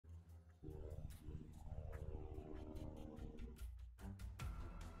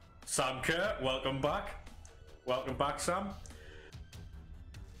Sam Kerr, welcome back. Welcome back, Sam.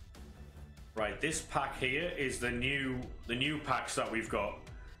 Right, this pack here is the new packs that we've got.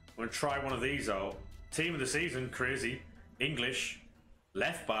 I'm gonna try one of these out. Team of the season, crazy. English,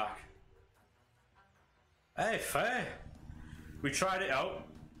 left back. Hey, fair. We tried it out.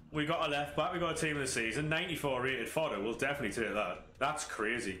 We got a left back, we got a team of the season. 94 rated fodder, we'll definitely take that. That's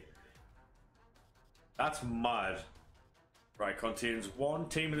crazy. That's mad. Right, contains one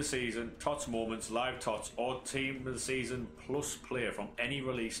team of the season, tots moments, live tots, or team of the season plus player from any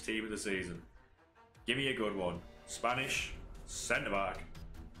released team of the season. Give me a good one. Spanish, centre back.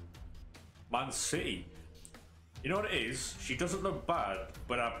 Man City. You know what it is? She doesn't look bad,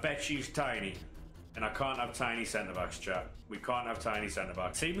 but I bet she's tiny. And I can't have tiny centre backs, chat. We can't have tiny centre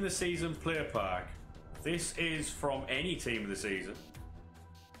backs. Team of the season player pack. This is from any team of the season.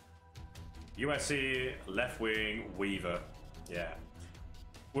 USA, left wing, Weaver. Yeah.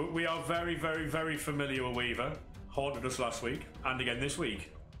 We are very, very, very familiar with Weaver. Haunted us last week and again this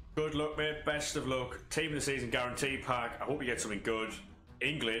week. Good luck, mate. Best of luck. Team of the season guarantee pack. I hope you get something good.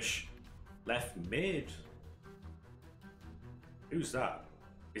 English, left mid. Who's that?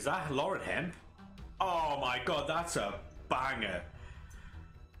 Is that Lauren Hemp? Oh my god, that's a banger.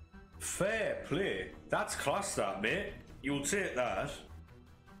 Fair play. That's class, that, mate. You'll take that.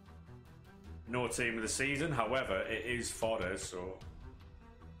 No team of the season, however, it is fodder, so.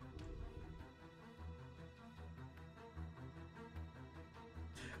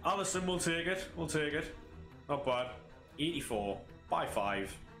 Allison, we'll take it. We'll take it. Not bad. 84 by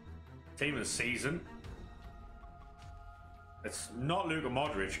 5. Team of the season. It's not Luka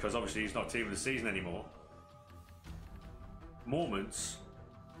Modric, because obviously he's not team of the season anymore. Moments.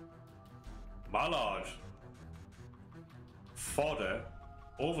 Mallard. Fodder.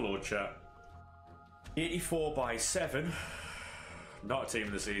 Overload chat. 84 by 7. Not a team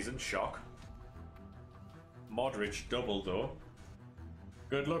of the season. Shock. Modric double though.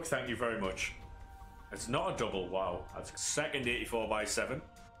 Good luck, thank you very much. It's not a double, wow. That's second 84 by 7.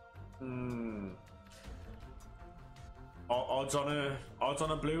 Odds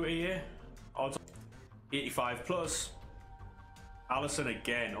on a blue here. Odds on 85 plus. Allison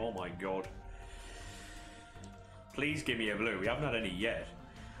again, oh my god. Please give me a blue. We haven't had any yet.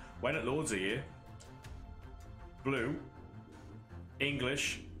 When it loads here. Blue,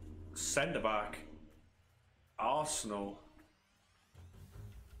 English, centre back, Arsenal.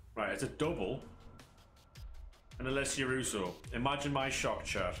 Right, it's a double. And Alessia Russo. Imagine my shock,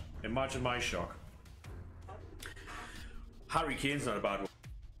 chat. Imagine my shock. Harry Kane's not a bad one.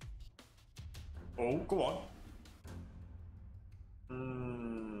 Oh, go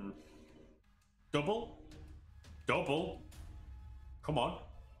on. Double? Double? Come on.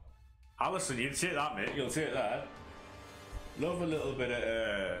 Allison, you'll take that, mate. You'll take that. Love a little bit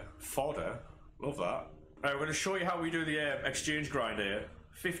of fodder. Love that. Right, we're going to show you how we do the exchange grind here.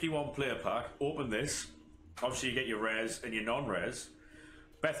 51 player pack. Open this. Obviously, you get your rares and your non-rares.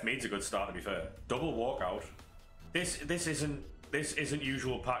 Beth Mead's a good start, to be fair. Double walkout. This isn't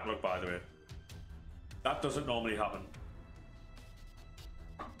usual pack luck, by the way. That doesn't normally happen.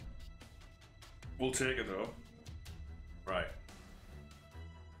 We'll take it though. Right.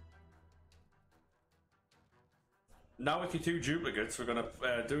 Now with your 2 duplicates, we're going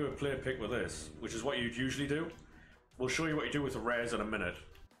to do a player pick with this, which is what you'd usually do. We'll show you what you do with the rares in a minute.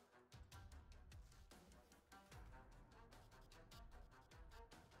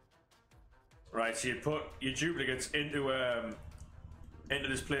 Right, so you put your duplicates into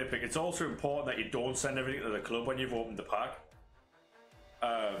this player pick. It's also important that you don't send everything to the club when you've opened the pack.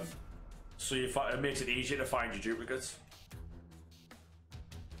 So it makes it easier to find your duplicates.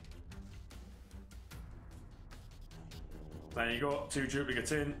 There you go, 2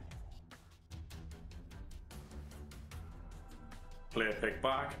 duplicates in. Player pick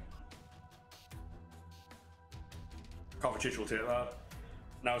back. Kovacic will take that.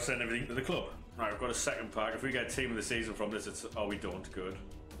 Now send everything to the club. Right, we've got a second pack. If we get team of the season from this, it's... Oh, we don't. Good.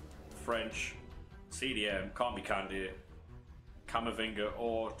 French. CDM. Can't be Candy. Camavinga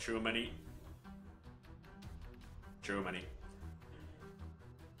or Chouameni. Chouameni.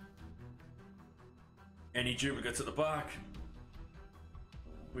 Any duplicates at the back?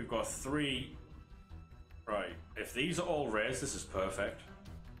 We've got 3. Right, if these are all rares, this is perfect.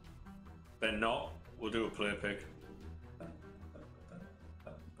 They're not, we'll do a player pick.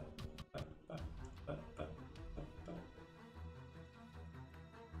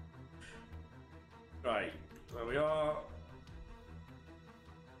 Right, there we are.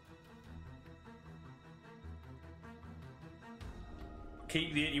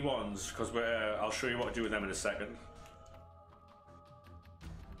 Keep the 81s, because I'll show you what to do with them in a second.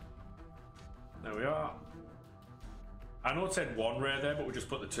 There we are. I know it said 1 rare there, but we'll just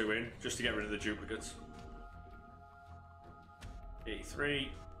put the 2 in, just to get rid of the duplicates.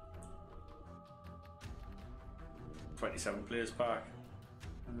 83. 27 players pack.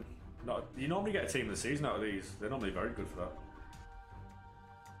 You normally get a team of the season out of these. They're normally very good for that.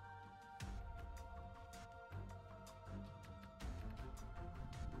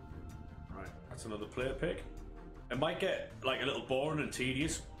 Right, that's another player pick. It might get like a little boring and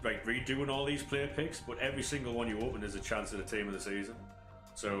tedious, like redoing all these player picks, but every single one you open is a chance at a team of the season.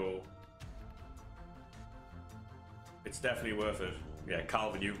 So it's definitely worth it. Yeah,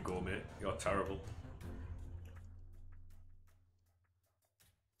 Calvin, you can go, mate. You're terrible.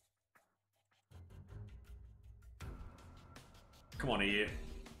 Come on here.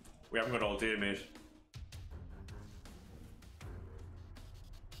 We haven't got all day, mate.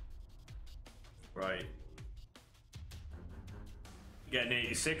 Right. Get an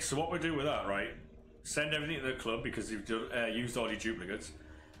 86. So what we do with that, right? Send everything to the club because you've used all your duplicates.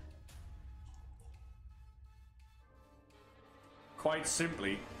 Quite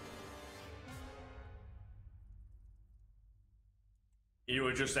simply, you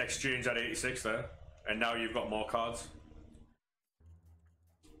would just exchange that 86 there, and now you've got more cards.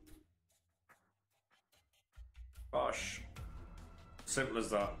 Gosh, simple as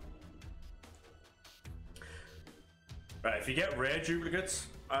that. Right, if you get rare duplicates,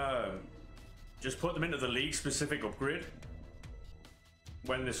 just put them into the league specific upgrade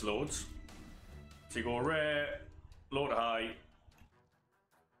when this loads. So you go rare, low to high,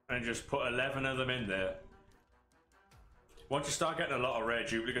 and just put 11 of them in there. Once you start getting a lot of rare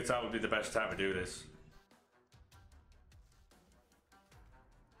duplicates, that would be the best time to do this.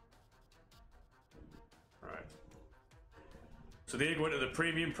 Right. So they go into the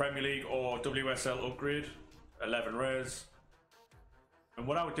Premium Premier League or WSL upgrade, 11 rares. And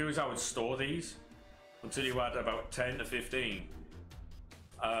what I would do is I would store these until you had about 10 to 15.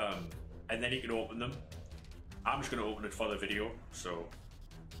 And then you can open them. I'm just going to open it for the video, so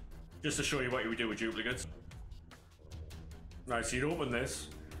just to show you what you would do with duplicates. Right, so you'd open this.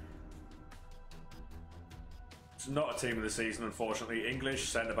 It's not a team of the season, unfortunately. English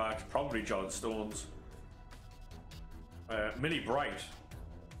centre back, probably John Stones. Millie Bright,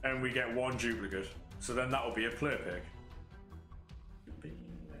 and we get 1 duplicate. So then that will be a player pick.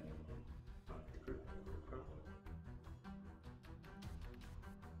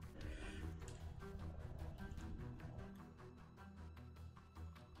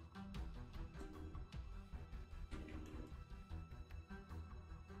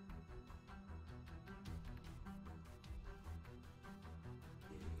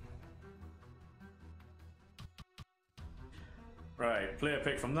 Right, player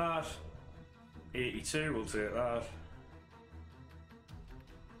pick from that. 82, we'll take that.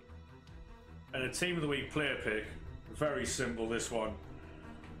 And a team of the week player pick. Very simple, this one.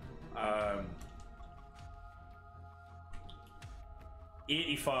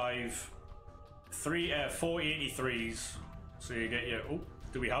 85, 4 83s. So you get your. Oh,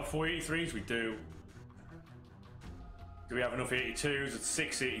 do we have 4 83s? We do. Do we have enough 82s? It's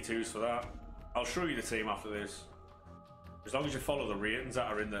 6 82s for that. I'll show you the team after this. As long as you follow the ratings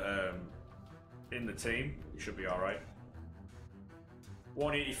that are in the team, you should be all right.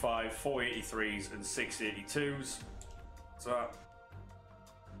 185, 483s, and 682s. So,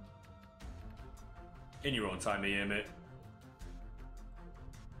 in your own time here, mate.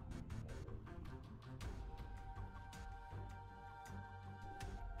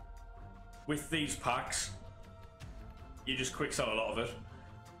 With these packs, you just quick sell a lot of it.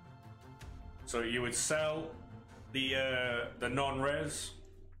 So you would sell the non-res.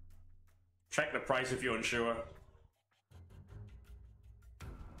 Check the price if you're unsure.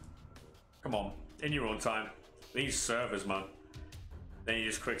 Come on, in your own time. These servers, man. Then you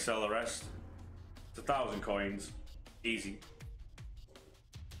just quick sell the rest. It's 1,000 coins, easy.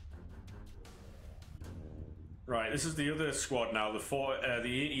 Right, this is the other squad now.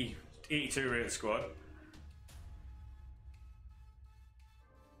 The 82 rated squad.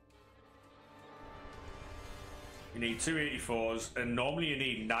 You need 2 84s, and normally you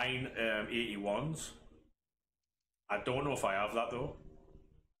need 9 81s. I don't know if I have that though.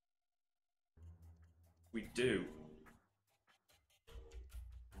 We do.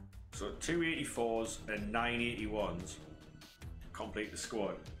 So 2 84s and 9 81s complete the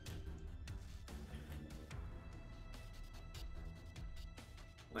squad.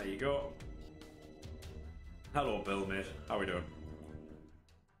 There you go. Hello, Bill, mate. How we doing?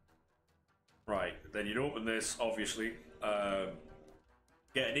 Right, then you'd open this, obviously.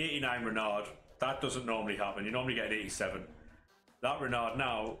 Get an 89 Renard. That doesn't normally happen. You normally get an 87. That Renard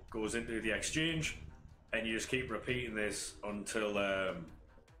now goes into the exchange, and you just keep repeating this until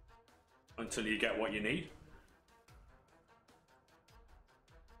you get what you need.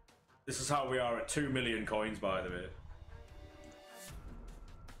 This is how we are at 2 million coins, by the way.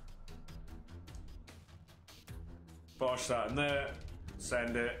 Bosh that in there,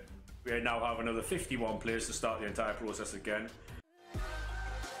 send it. We now have another 51 players to start the entire process again.